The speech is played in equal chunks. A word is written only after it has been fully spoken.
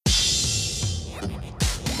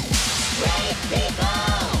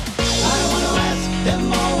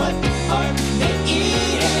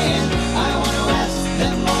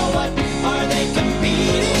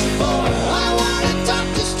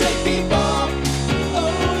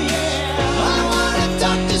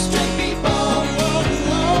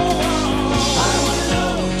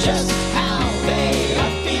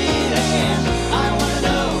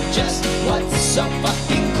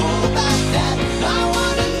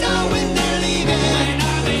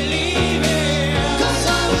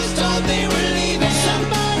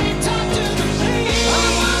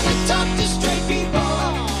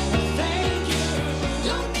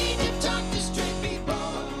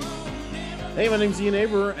Hey, my name's Ian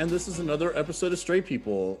Aber, and this is another episode of Straight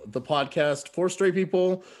People, the podcast for straight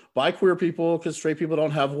people by queer people, because straight people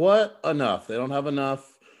don't have what? Enough. They don't have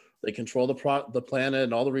enough. They control the planet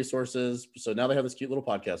and all the resources. So now they have this cute little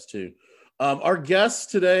podcast too. Our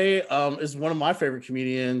guest today is one of my favorite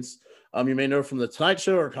comedians. You may know her from The Tonight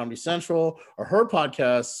Show or Comedy Central, or her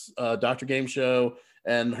podcasts, Dr. Gameshow,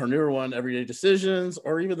 and her newer one, Everyday Decisions,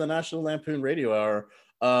 or even the National Lampoon Radio Hour.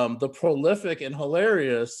 The prolific and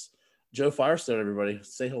hilarious Joe Firestone, everybody.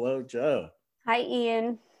 Say hello, Joe. Hi,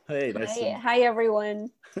 Ian. Hey, nice to Hi, everyone.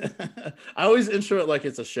 I always intro it like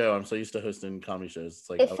it's a show. I'm so used to hosting comedy shows. It's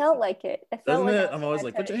like it felt like it. Doesn't it? I'm always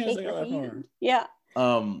like, put your hands together. Yeah.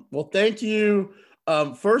 Well, thank you.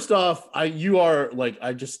 First off, you are like,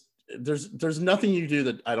 there's nothing you do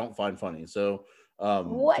that I don't find funny. So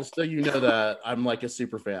just so you know that I'm like a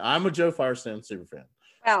super fan. I'm a Joe Firestone super fan.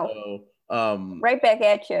 Wow. So, right back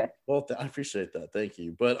at you. Well, I appreciate that. Thank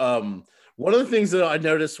you. But one of the things that I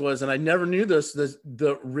noticed was, and I never knew this,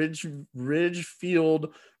 the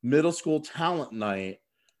Ridgefield Middle School Talent Night.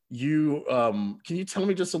 You can you tell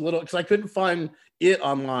me just a little, because I couldn't find it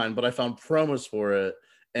online, but I found promos for it,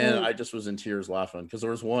 and I just was in tears laughing, because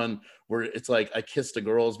there was one where it's like I Kissed a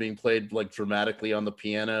Girl is being played like dramatically on the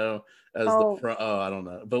piano as I don't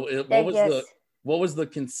know, but what was the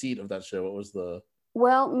conceit of that show? What was the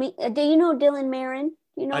Well, do you know Dylan Marin?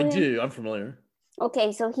 You know I him? do. I'm familiar.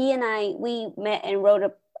 Okay, so he and we met and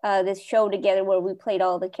wrote this show together where we played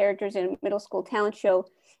all the characters in a middle school talent show.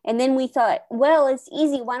 And then we thought, well, it's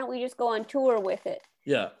easy. Why don't we just go on tour with it?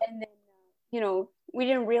 Yeah. And then, we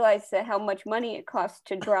didn't realize how much money it costs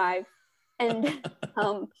to drive. And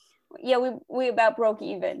we about broke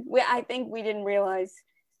even. I think we didn't realize.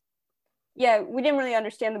 Yeah, we didn't really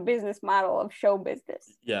understand the business model of show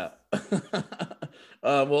business. Yeah.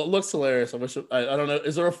 Well, it looks hilarious. I don't know.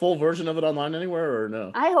 Is there a full version of it online anywhere or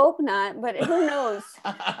no? I hope not, but who knows?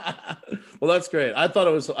 Well, that's great. I thought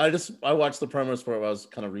it was. I watched the promos for it. I was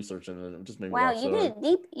kind of researching it. It just made me. Wow, you did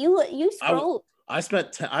deep. You scrolled. I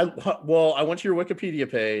spent. I went to your Wikipedia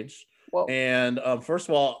page. Whoa. And first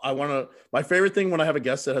of all, my favorite thing when I have a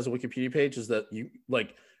guest that has a Wikipedia page is that you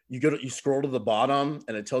scroll to the bottom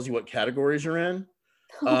and it tells you what categories you're in.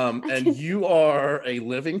 And you are a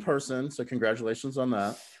living person, so congratulations on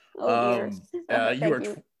that. You're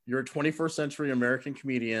a 21st century American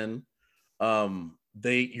comedian.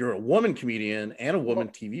 You're a woman comedian and a woman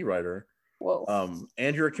TV writer. Whoa.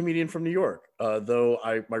 And you're a comedian from New York. Though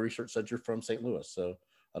my research said you're from St. Louis, so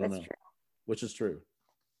I don't know. True. Which is true.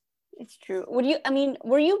 It's true.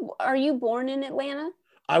 Are you born in Atlanta?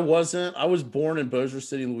 I wasn't. I was born in Bossier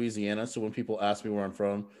City, Louisiana. So when people ask me where I'm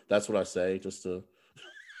from, that's what I say, just to.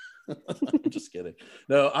 I'm just kidding.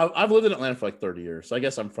 No, I've lived in Atlanta for like 30 years. So I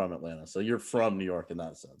guess I'm from Atlanta. So you're from New York in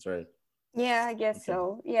that sense, right? Yeah, I guess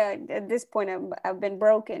so. Yeah, at this point, I've been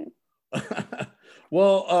broken.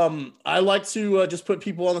 Well, I like to just put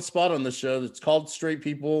people on the spot on the show. It's called Straight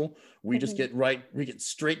People. We just get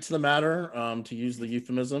straight to the matter, to use the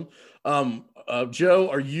euphemism. Joe,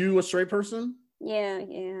 are you a straight person? Yeah.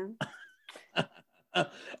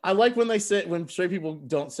 I like when straight people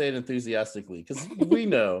don't say it enthusiastically, because we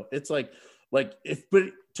know it's but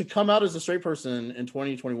to come out as a straight person in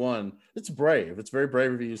 2021, it's brave. It's very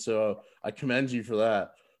brave of you. So I commend you for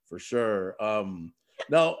that, for sure.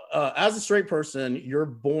 Now, as a straight person, you're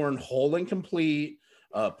born whole and complete,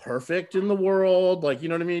 perfect in the world. Like, you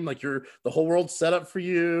know what I mean? Like the whole world's set up for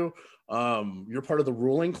you. You're part of the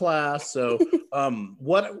ruling class. So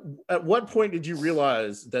at what point did you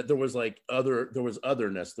realize that there was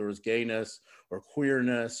otherness, there was gayness or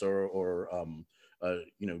queerness or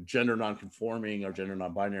gender non-conforming or gender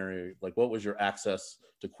non-binary? Like, what was your access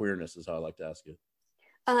to queerness is how I like to ask you.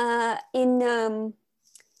 I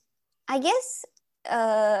guess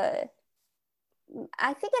I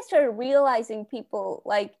think I started realizing people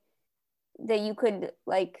like that you could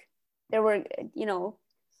there were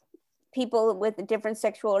people with different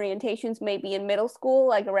sexual orientations, maybe in middle school,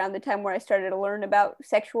 like around the time where I started to learn about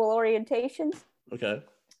sexual orientations. Okay.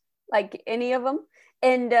 Like any of them.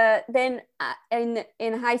 And then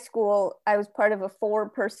in high school, I was part of a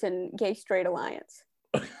 4-person gay straight alliance.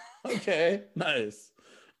 Okay, nice.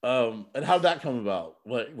 And how'd that come about?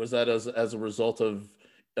 What was that as a result of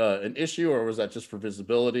an issue, or was that just for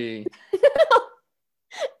visibility?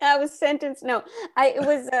 I was sentenced. No, it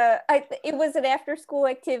was an after school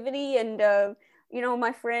activity, and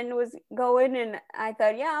my friend was going, and I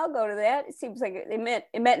thought, yeah, I'll go to that. It seems like it met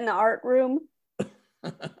in the art room.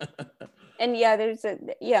 And it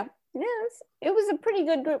was a pretty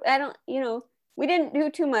good group. We didn't do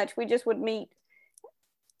too much. We just would meet.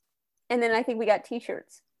 And then I think we got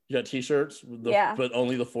t-shirts. You got t-shirts, Yeah. but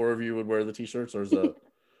only the four of you would wear the t-shirts, or is that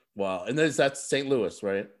wow? And that's St. Louis,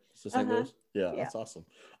 right? So St. Louis, yeah, that's awesome.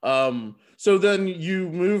 So then you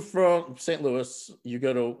move from St. Louis. You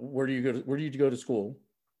go to where do you go? Where do you go to school?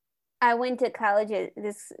 I went to college at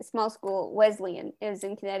this small school, Wesleyan. It was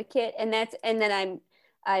in Connecticut, and then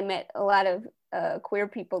I met a lot of queer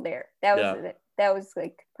people there. Yeah. That was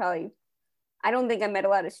like probably. I don't think I met a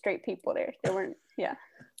lot of straight people there. There weren't. Yeah.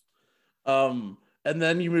 And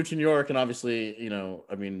then you moved to New York, and obviously, you know,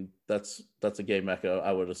 I mean, that's a gay mecca,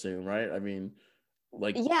 I would assume, right? I mean,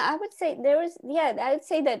 like, yeah, I would say there was. Yeah, I would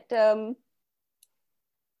say that.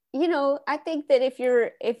 You know, I think that if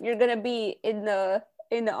you're gonna be in the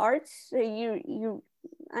arts, I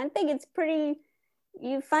think it's pretty.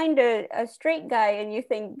 You find a straight guy and you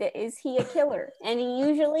think that is he a killer, and he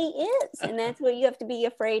usually is, and that's what you have to be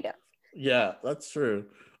afraid of. yeah, that's true.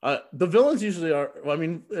 The villains usually are, well, I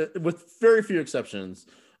mean, with very few exceptions,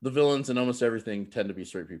 the villains in almost everything tend to be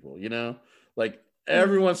straight people, you know? Like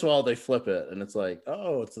every once in a while they flip it and it's like,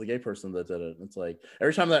 oh, it's the gay person that did it. And it's like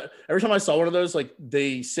every time I saw one of those, like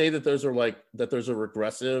they say that those are like that those are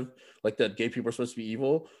regressive, like that gay people are supposed to be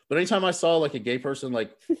evil. But anytime I saw like a gay person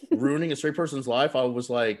like ruining a straight person's life, I was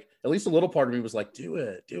like, at least a little part of me was like, do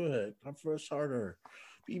it, come push harder,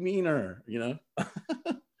 be meaner, you know?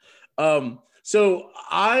 So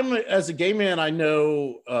I'm, as a gay man, I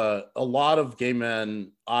know a lot of gay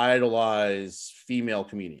men idolize female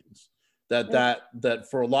comedians. That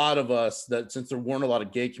for a lot of us, that since there weren't a lot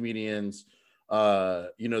of gay comedians,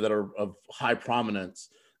 you know, that are of high prominence,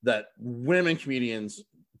 that women comedians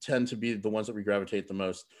tend to be the ones that we gravitate the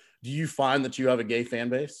most. Do you find that you have a gay fan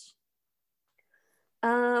base?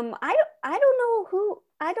 I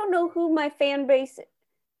don't know who my fan base.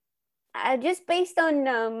 Just based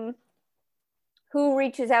on who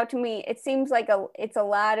reaches out to me, it seems like it's a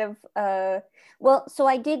lot of well, so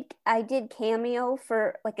I did Cameo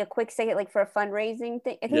for like a quick second, like for a fundraising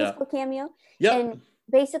thing. I think it's called Cameo. Yep. And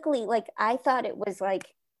basically, like I thought it was like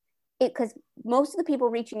it, because most of the people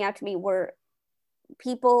reaching out to me were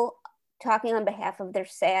people talking on behalf of their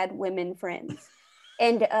sad women friends,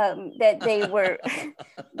 and that they were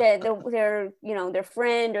that their you know their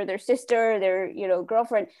friend or their sister, their you know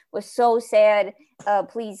girlfriend was so sad.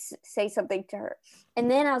 Please say something to her. And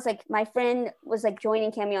then I was like, my friend was like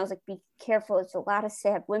joining Cameo. I was like, be careful, it's a lot of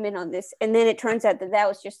sad women on this. And then it turns out that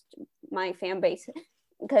was just my fan base,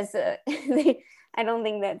 because I don't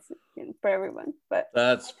think that's for everyone. But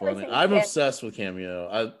that's funny. I'm obsessed with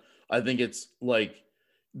Cameo. I think it's like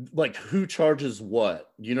who charges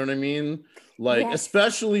what, you know what I mean? Like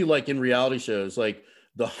especially like in reality shows, like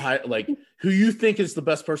the high, like who you think is the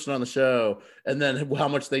best person on the show, and then how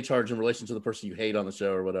much they charge in relation to the person you hate on the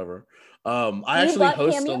show or whatever. I actually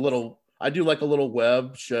host I do like a little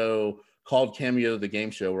web show called Cameo the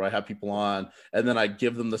Game Show, where I have people on and then I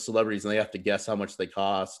give them the celebrities and they have to guess how much they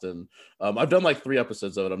cost. And I've done like 3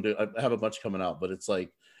 episodes of it. I have a bunch coming out, but it's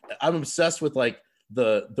like I'm obsessed with like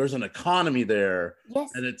there's an economy there.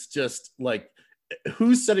 Yes. And it's just like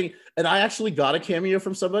who's setting, and I actually got a Cameo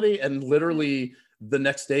from somebody and literally the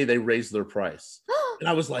next day they raised their price. And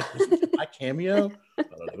I was like, was it my Cameo? I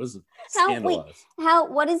don't know, it was scandalous.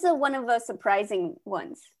 What is one of the surprising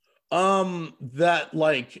ones? That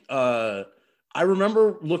like I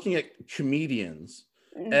remember looking at comedians,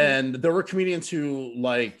 and there were comedians who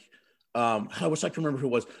like I wish I could remember who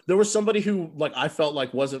it was. There was somebody who like I felt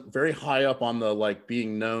like wasn't very high up on the like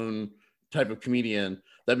being known type of comedian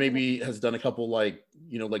that maybe has done a couple like,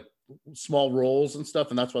 you know, like small roles and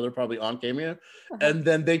stuff, and that's why they're probably on Cameo. And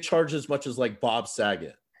then they charge as much as like Bob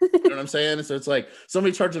Saget. You know what I'm saying? So it's like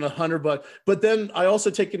somebody charging $100, but then I also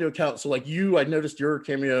take into account. So like I noticed your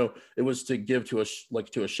Cameo, it was to give to a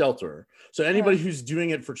shelter. So anybody who's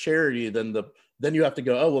doing it for charity, then you have to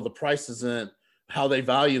go, oh, well, the price isn't how they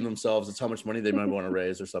value themselves. It's how much money they might want to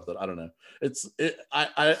raise or something. I don't know.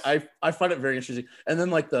 I find it very interesting. And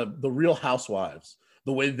then like the Real Housewives,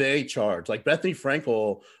 the way they charge, like Bethany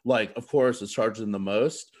Frankel, like of course is charging the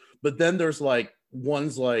most, but then there's like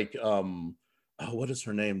ones like, what is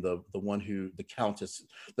her name? The one who the Countess.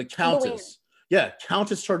 Yeah,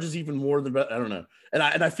 Countess charges even more than I don't know. And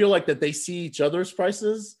I feel like that they see each other's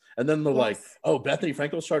prices, and then they're like, oh, Bethany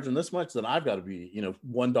Frankel's charging this much, then I've got to be, you know,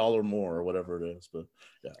 $1 more or whatever it is. But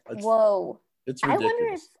yeah, it's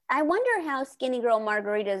ridiculous. I wonder how Skinny Girl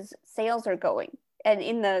Margarita's sales are going, and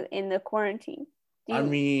in the quarantine. I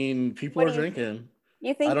mean, people are drinking.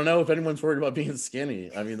 You think? I don't know if anyone's worried about being skinny.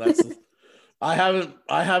 I mean, that's I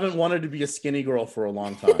haven't wanted to be a skinny girl for a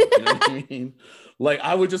long time. You know what I mean? Like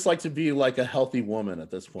I would just like to be like a healthy woman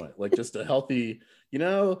at this point. Like just a healthy,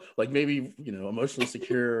 like maybe, emotionally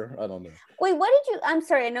secure. I don't know. Wait, what did you? I'm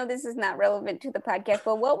sorry, I know this is not relevant to the podcast,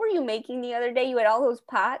 but what were you making the other day? You had all those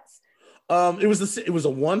pots. It was a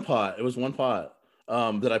one pot. It was one pot.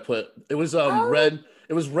 That I put. It was Oh, red.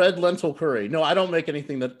 It was red lentil curry. No, I don't make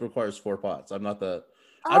anything that requires 4 pots. I'm not that.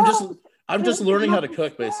 I'm just oh, I'm you just went through learning how to multiple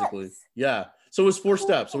cook basically. steps. Yeah. So it was 4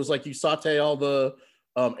 steps. It was Cool. like you saute all the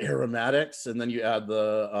aromatics and then you add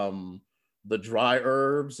the dry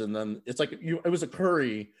herbs and then it's like it was a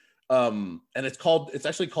curry and it's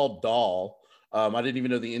actually called dal. I didn't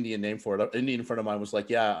even know the Indian name for it. An Indian friend of mine was like,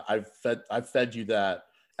 "Yeah, I've fed you that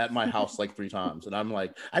at my house like 3 times," and I'm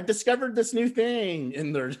like, "I've discovered this new thing,"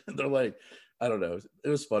 and they're like, I don't know. It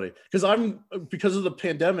was funny because of the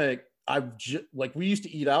pandemic. Like we used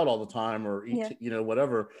to eat out all the time or eat, Yeah.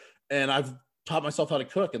 whatever, and I've taught myself how to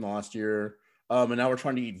cook in the last year, and now we're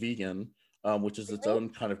trying to eat vegan, which is its Really? own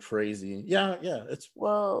kind of crazy. Yeah, yeah.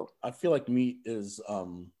 Whoa. I feel like meat is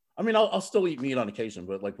I mean I'll still eat meat on occasion,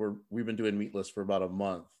 but like we've been doing meatless for about a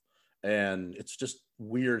month and it's just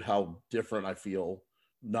weird how different I feel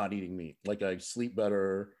not eating meat. Like I sleep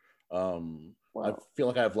better. I Whoa. feel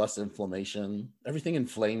like I have less inflammation. Everything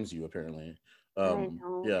inflames you apparently. I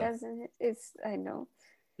know. Yeah, Doesn't it? It's I know.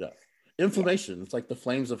 yeah. Yeah. Inflammation. It's like the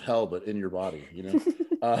flames of hell, but in your body.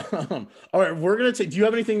 All right, we're gonna take. Do you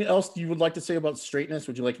have anything else you would like to say about straightness?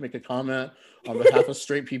 Would you like to make a comment on behalf of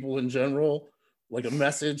straight people in general, like a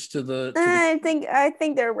message to the? I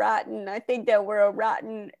think they're rotten. I think that we're a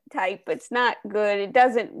rotten type. It's not good. It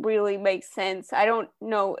doesn't really make sense. I don't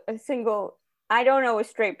know a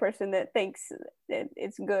straight person that thinks that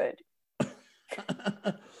it's good.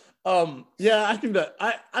 Yeah, I think that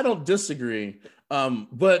I don't disagree.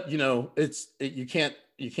 But you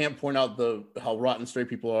can't point out how rotten straight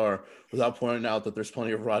people are without pointing out that there's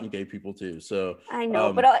plenty of rotten gay people too. So I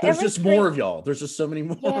know, but there's every just straight more of y'all. There's just so many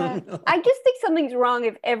more. yeah, I just think something's wrong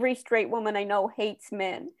if every straight woman I know hates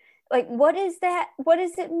men. Like, what is that? What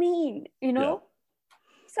does it mean? Yeah. But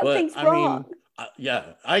Something's I wrong. mean,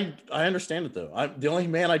 yeah, I understand it though. The only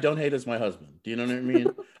man I don't hate is my husband. Do you know what I mean?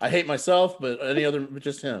 I hate myself, but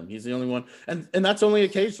just him. He's the only one, and that's only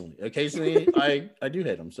occasionally. Occasionally, I do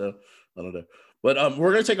hate him. So I don't know. But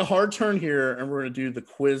we're gonna take a hard turn here, and we're gonna do the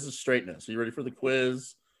quiz of straightness. Are you ready for the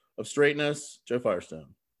quiz of straightness, Joe Firestone?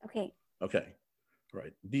 Okay. Okay,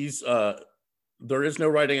 right. These there is no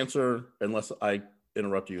right answer unless I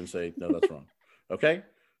interrupt you and say no, that's wrong. Okay.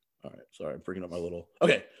 All right, sorry, I'm freaking up my little.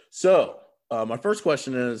 Okay, so my first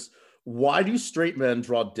question is, why do straight men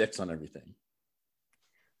draw dicks on everything?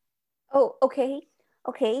 Oh, okay.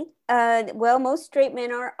 Okay. Well, most straight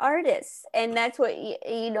men are artists, and that's what you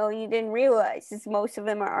didn't realize is most of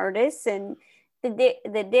them are artists, and the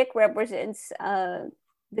dick represents the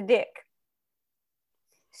dick.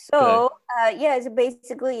 Okay, So, yeah, it's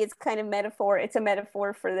basically it's kind of metaphor. It's a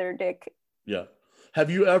metaphor for their dick. yeah. Have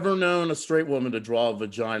you ever known a straight woman to draw a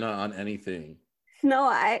vagina on anything? No,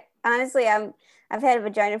 I honestly, I've had a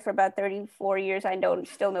vagina for about 34 years. I don't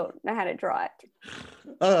still know how to draw it.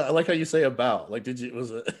 I like how you say about. Like, did you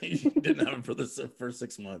was it you didn't have it for the first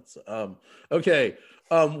 6 months? Okay.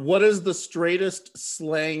 What is the straightest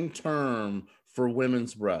slang term for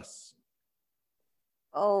women's breasts?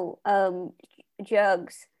 Oh,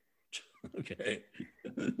 jugs. Okay.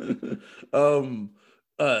 um,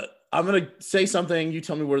 I'm gonna say something. You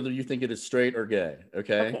tell me whether you think it is straight or gay.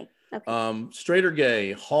 Okay. Okay, okay. Straight or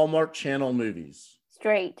gay? Hallmark Channel movies.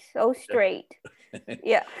 Straight. Oh, straight. Okay.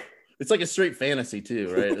 Yeah. It's like a straight fantasy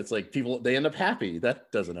too, right? It's like people they end up happy.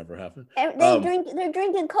 That doesn't ever happen. And Um, they're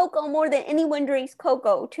drinking cocoa more than anyone drinks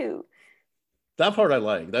cocoa too. that part I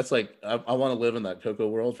like. That's like I want to live in that Coco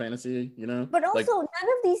world fantasy. But Like also, none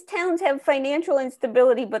of these towns have financial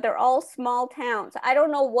instability, but they're all small towns. I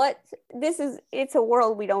don't know what this is. It's a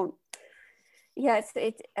world we don't. Yes,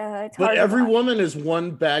 it's but hard to every watch. woman is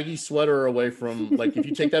one baggy sweater away from like if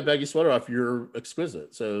you take that baggy sweater off, you're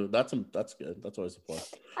exquisite. So that's good. That's always a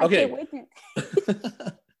plus. I can't Okay. wait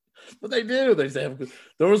to. But they do. They have.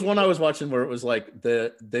 There was one I was watching where it was like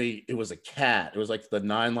it was a cat. It was like the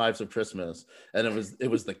 9 Lives of Christmas, and it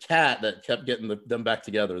was the cat that kept getting them back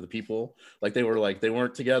together. The people they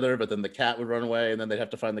weren't together, but then the cat would run away, and then they'd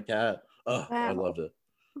have to find the cat. Oh, I Wow. loved it.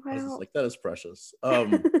 I was just Wow. like, that is precious.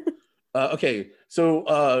 Okay,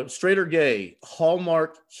 so straight or gay,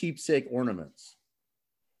 Hallmark keepsake ornaments.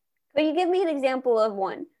 But you give me an example of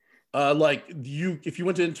one. Like if you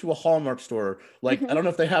went into a Hallmark store, like I Mm-hmm. don't know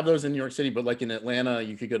if they have those in New York City, but like in Atlanta,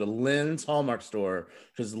 you could go to Lynn's Hallmark store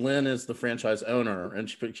because Lynn is the franchise owner, and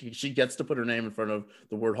she gets to put her name in front of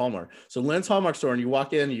the word Hallmark. So Lynn's Hallmark store, and you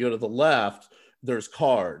walk in, you go to the left, there's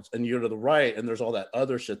cards, and you go to the right, and there's all that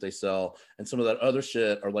other shit they sell, and some of that other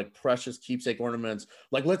shit are like precious keepsake ornaments.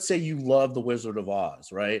 Like let's say you love the Wizard of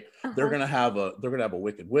Oz, right? Uh-huh. They're gonna have a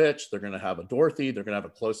Wicked Witch, they're gonna have a Dorothy, they're gonna have a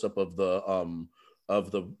close up of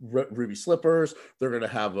the ruby slippers. They're going to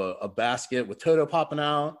have a basket with Toto popping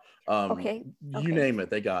out. Okay. You Okay. name it,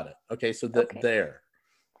 they got it. Okay, so Okay. there.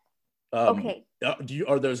 Okay.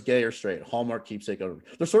 Are those gay or straight? Hallmark keepsake.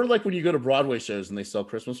 They're sort of like when you go to Broadway shows and they sell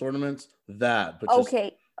Christmas ornaments. But just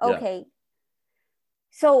Okay. yeah. Okay.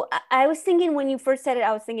 So I was thinking when you first said it,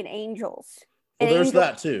 I was thinking angels. Well, And there's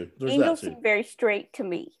that too. angels seem very straight to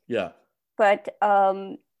me. Yeah. But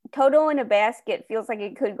Toto in a basket feels like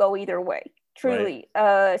it could go either way. Right. Truly.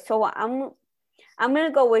 So I'm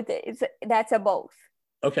gonna go with it. That's a both.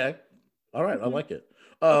 Okay. All right. I Mhm. like it.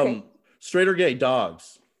 Okay. Straight or gay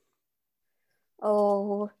dogs?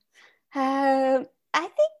 Oh, I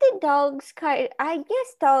think the dogs kind. I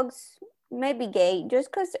guess dogs may be gay,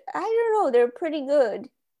 just because I don't know. They're pretty good.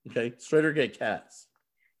 Okay. Straight or gay cats?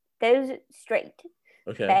 They're straight,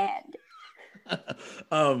 Okay. bad.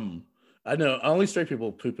 um, I know only straight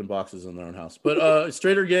people poop in boxes in their own house, but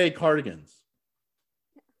straight or gay cardigans?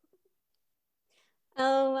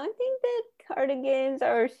 I think that cardigans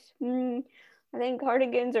are. I think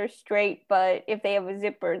cardigans are straight, but if they have a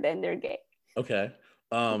zipper, then they're gay. Okay.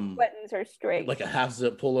 Buttons are straight. Like a half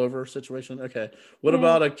zip pullover situation. Okay. What Mm,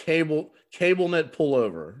 about a cable knit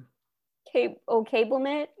pullover? cable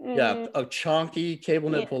knit. Yeah, a chunky cable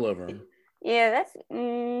knit Yeah, pullover. yeah. That's.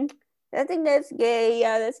 I think that's gay.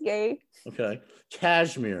 Yeah, that's gay. Okay.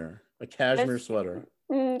 Cashmere, a cashmere That's sweater.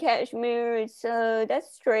 cashmere. It's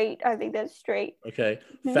that's straight. I think that's straight. Okay.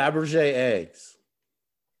 Mhm. Fabergé eggs.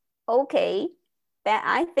 Okay, that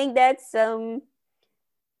I think that's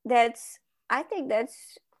I think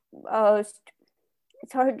that's uh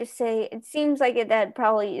it's hard to say. It seems like that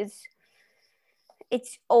probably is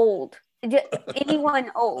it's old.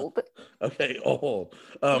 Anyone old. Okay. Oh,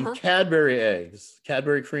 Uh-huh. Cadbury eggs,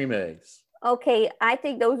 Cadbury cream eggs. Okay, I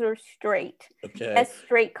think those are straight. Okay. That's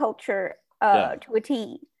straight culture Yeah. to a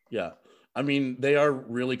T. Yeah. I mean, they are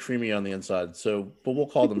really creamy on the inside. So, but we'll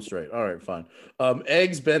call them straight. All right, fine.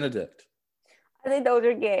 Eggs Benedict. I think those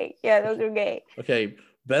are gay. Yeah, those are gay. Okay.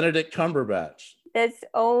 Benedict Cumberbatch. That's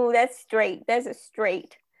straight. That's a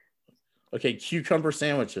straight. Okay. Cucumber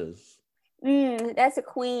sandwiches. That's a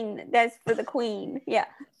queen. That's for the queen. Yeah.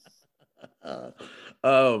 Uh,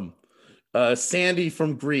 um, Sandy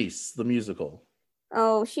from Grease, the musical.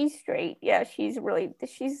 Oh, she's straight. Yeah, she's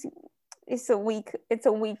it's a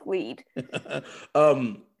weak lead.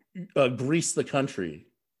 um, Grease the country.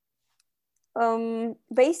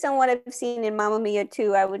 Based on what I've seen in Mamma Mia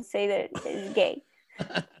 2, I would say that it's gay.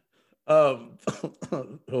 um,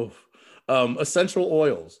 oh, essential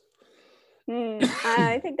oils.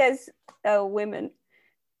 I think that's women.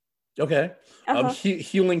 Okay. Uh-huh.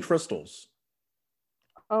 Healing crystals.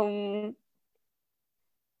 Um,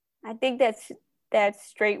 I think that's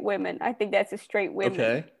straight women. I think that's a straight women.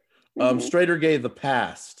 Okay. Mhm. Straight or gay, the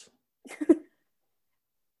past.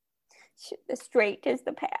 The straight is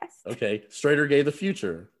the past. Okay. Straight or gay, the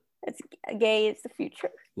future. That's gay is the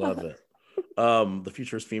future. Love it. The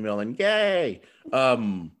future is female and gay.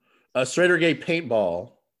 Straight or gay,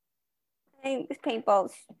 paintball. I think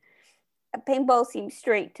paintball seems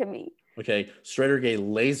straight to me. Okay. Straight or gay,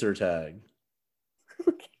 laser tag.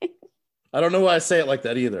 Okay. I don't know why I say it like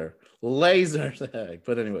that either. Laser tag.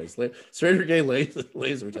 But anyways, straight or gay,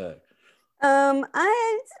 laser tag.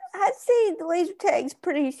 I'd say the laser tag's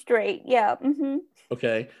pretty straight. Yeah. Mm-hmm.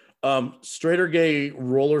 Okay. Straight or gay,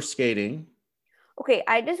 roller skating. Okay,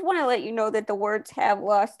 I just want to let you know that the words have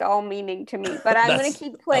lost all meaning to me, but I'm gonna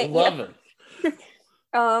keep playing. I love it.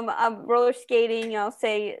 I'm roller skating. I'll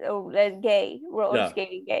say, oh, that's gay. Roller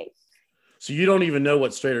skating, gay. So you don't even know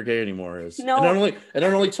what straight or gay anymore is. No. And it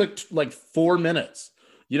only took like 4 minutes.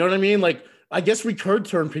 You know what I mean? Like, I guess we could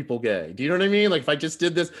turn people gay. Do you know what I mean? Like, if I just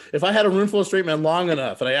did this, if I had a room full of straight men long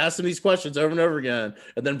enough and I asked them these questions over and over again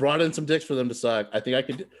and then brought in some dicks for them to suck, I think I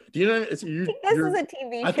could. Do you know? This is a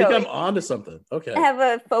TV show. I think I'm onto something. Okay. Have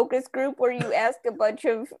a focus group where you ask a bunch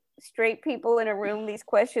of straight people in a room these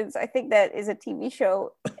questions. I think that is a TV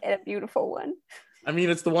show and a beautiful one. I mean,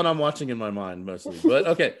 it's the one I'm watching in my mind mostly. But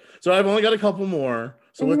okay. So I've only got a couple more.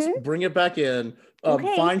 So let's bring it back in.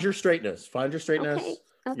 Okay. Find your straightness. Find your straightness. Okay.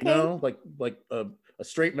 You know, like a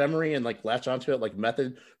straight memory and like latch onto it, like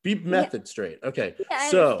method. Be method straight. Okay. Yeah,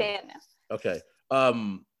 I so understand. okay.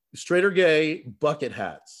 Straight or gay, bucket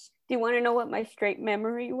hats. Do you want to know what my straight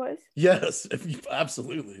memory was? Yes,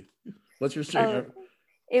 absolutely. What's your straight memory?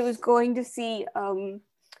 It was going to see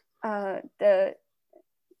the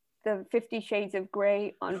 50 Shades of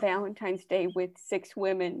Grey on Valentine's Day with 6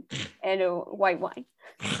 women and a white wine.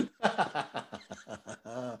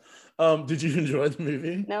 Did you enjoy the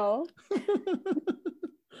movie? No.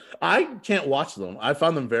 I can't watch them. I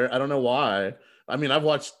found them I don't know why. I mean, I've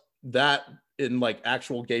watched that in like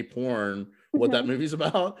actual gay porn, what that movie's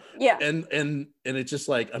about. Yeah. And it's just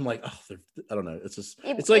like, I'm like, oh, I don't know. It's just,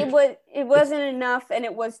 it's like, it wasn't enough and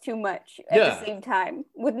it was too much at the same time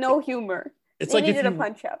with no humor. It's they like needed a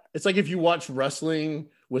punch up. It's like if you watch wrestling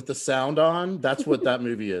with the sound on, that's what that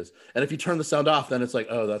movie is. And if you turn the sound off, then it's like,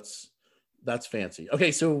 oh, that's fancy.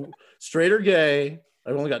 Okay, so straight or gay,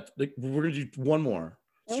 I've only got, we're gonna do one more.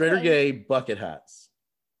 Straight or gay, bucket hats.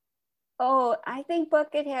 Oh, I think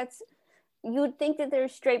bucket hats, you'd think that they're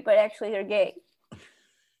straight, but actually they're gay.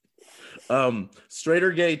 Straight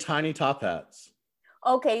or gay, tiny top hats.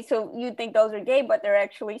 Okay, so you think those are gay, but they're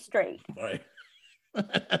actually straight. All right.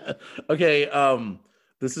 Okay,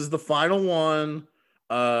 this is the final one.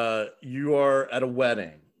 You are at a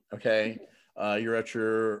wedding, okay? You're at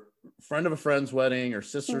your friend of a friend's wedding or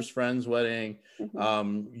sister's friend's wedding.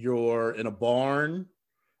 You're in a barn.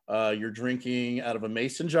 You're drinking out of a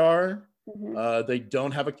mason jar. They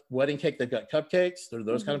don't have a wedding cake. They've got cupcakes. They're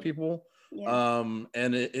those kind of people. Yeah.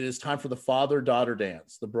 And it is time for the father-daughter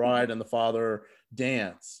dance. The bride and the father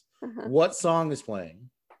dance. What song is playing?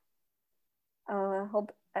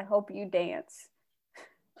 I hope you dance.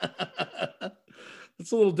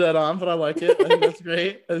 It's a little dead on, but I like it. I think that's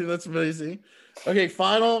great. I think that's amazing. Okay,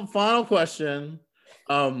 final question.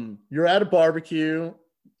 You're at a barbecue,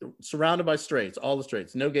 surrounded by straights, all the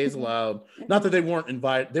straights, no gays allowed. Not that they weren't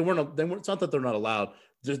invited. They weren't. It's not that they're not allowed.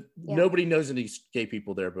 Just nobody knows any gay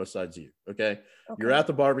people there besides you. Okay? You're at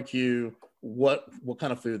the barbecue. What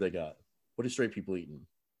kind of food they got? What are straight people eating?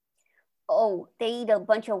 Oh, they eat a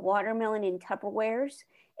bunch of watermelon in Tupperwares,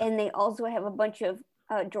 and they also have a bunch of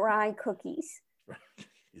dry cookies.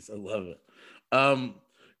 I love it.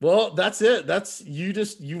 Well, that's it. That's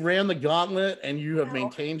you ran the gauntlet, and you have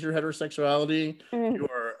maintained your heterosexuality.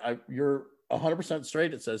 You're 100%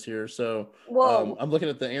 straight. It says here. So I'm looking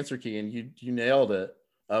at the answer key, and you nailed it.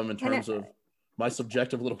 In terms of my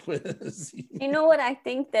subjective little quiz. You know what I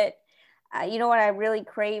think that you know what I really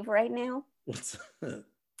crave right now? What's that?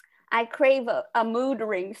 I crave a mood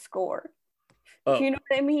ring score. Do you know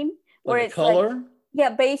what I mean? Where it's color?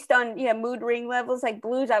 Like, based on mood ring levels. Like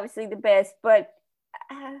blue's obviously the best, but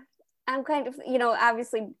I'm kind of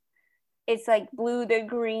obviously it's like blue, then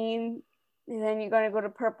green, and then you're gonna go to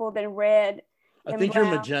purple, then red. I think brown.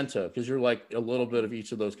 You're magenta because you're like a little bit of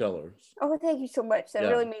each of those colors. Oh, thank you so much. That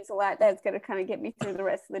really means a lot. That's gonna kind of get me through the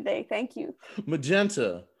rest of the day. Thank you.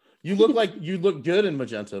 Magenta. You look good in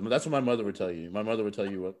magenta. That's what my mother would tell you. My mother would tell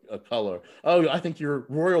you a color. Oh, I think your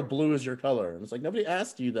royal blue is your color. And it's like, nobody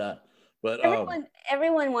asked you that. But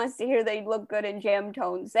everyone wants to hear they look good in jam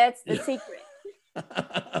tones. That's the secret.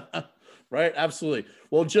 Right. Absolutely.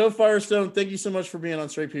 Well, Joe Firestone, thank you so much for being on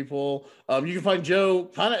Straight People. You can find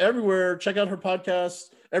Joe kind of everywhere. Check out her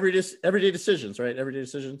podcast, Everyday Decisions, right? Everyday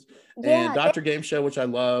Decisions. And Dr. Gameshow, which I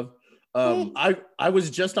love. I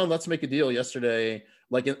was just on Let's Make a Deal yesterday,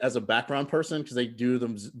 like as a background person, because they do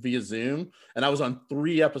them via Zoom. And I was on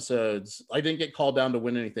 3 episodes. I didn't get called down to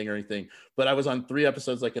win anything or anything, but I was on 3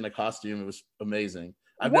 episodes, like in a costume. It was amazing.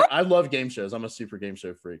 I love game shows. I'm a super game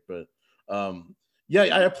show freak, but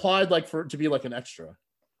I applied to be like an extra.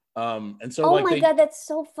 And so God, that's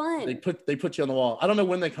so fun. They put you on the wall. I don't know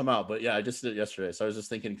when they come out, but I just did it yesterday. So I was just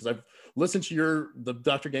thinking, because I've listened to the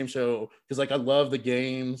Dr. Game Show, because like I love the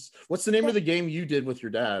games. What's the name of the game you did with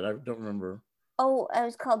your dad? I don't remember. Oh, it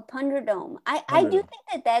was called Punderdome. I do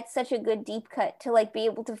think that's such a good deep cut to like be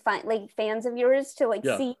able to find like fans of yours to like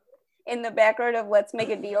see in the background of Let's Make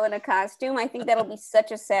a Deal in a costume. I think that'll be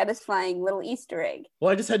such a satisfying little Easter egg.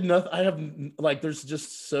 Well, I just had nothing. I have like, there's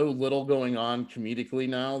just so little going on comedically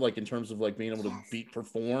now, like in terms of like being able to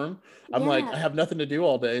perform. I'm like, I have nothing to do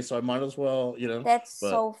all day, so I might as well, That's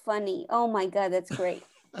so funny. Oh my God, that's great.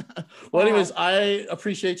 Well, anyways, I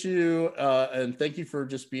appreciate you and thank you for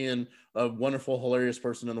just being a wonderful, hilarious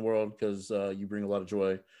person in the world, because you bring a lot of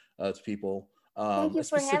joy to people. Thank you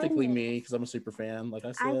specifically for me, because I'm a super fan. Like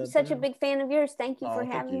I said, I'm such a big fan of yours. Thank you for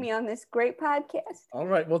having me on this great podcast. All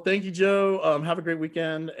right. Well, thank you, Joe. Have a great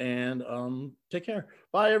weekend and take care.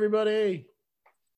 Bye, everybody.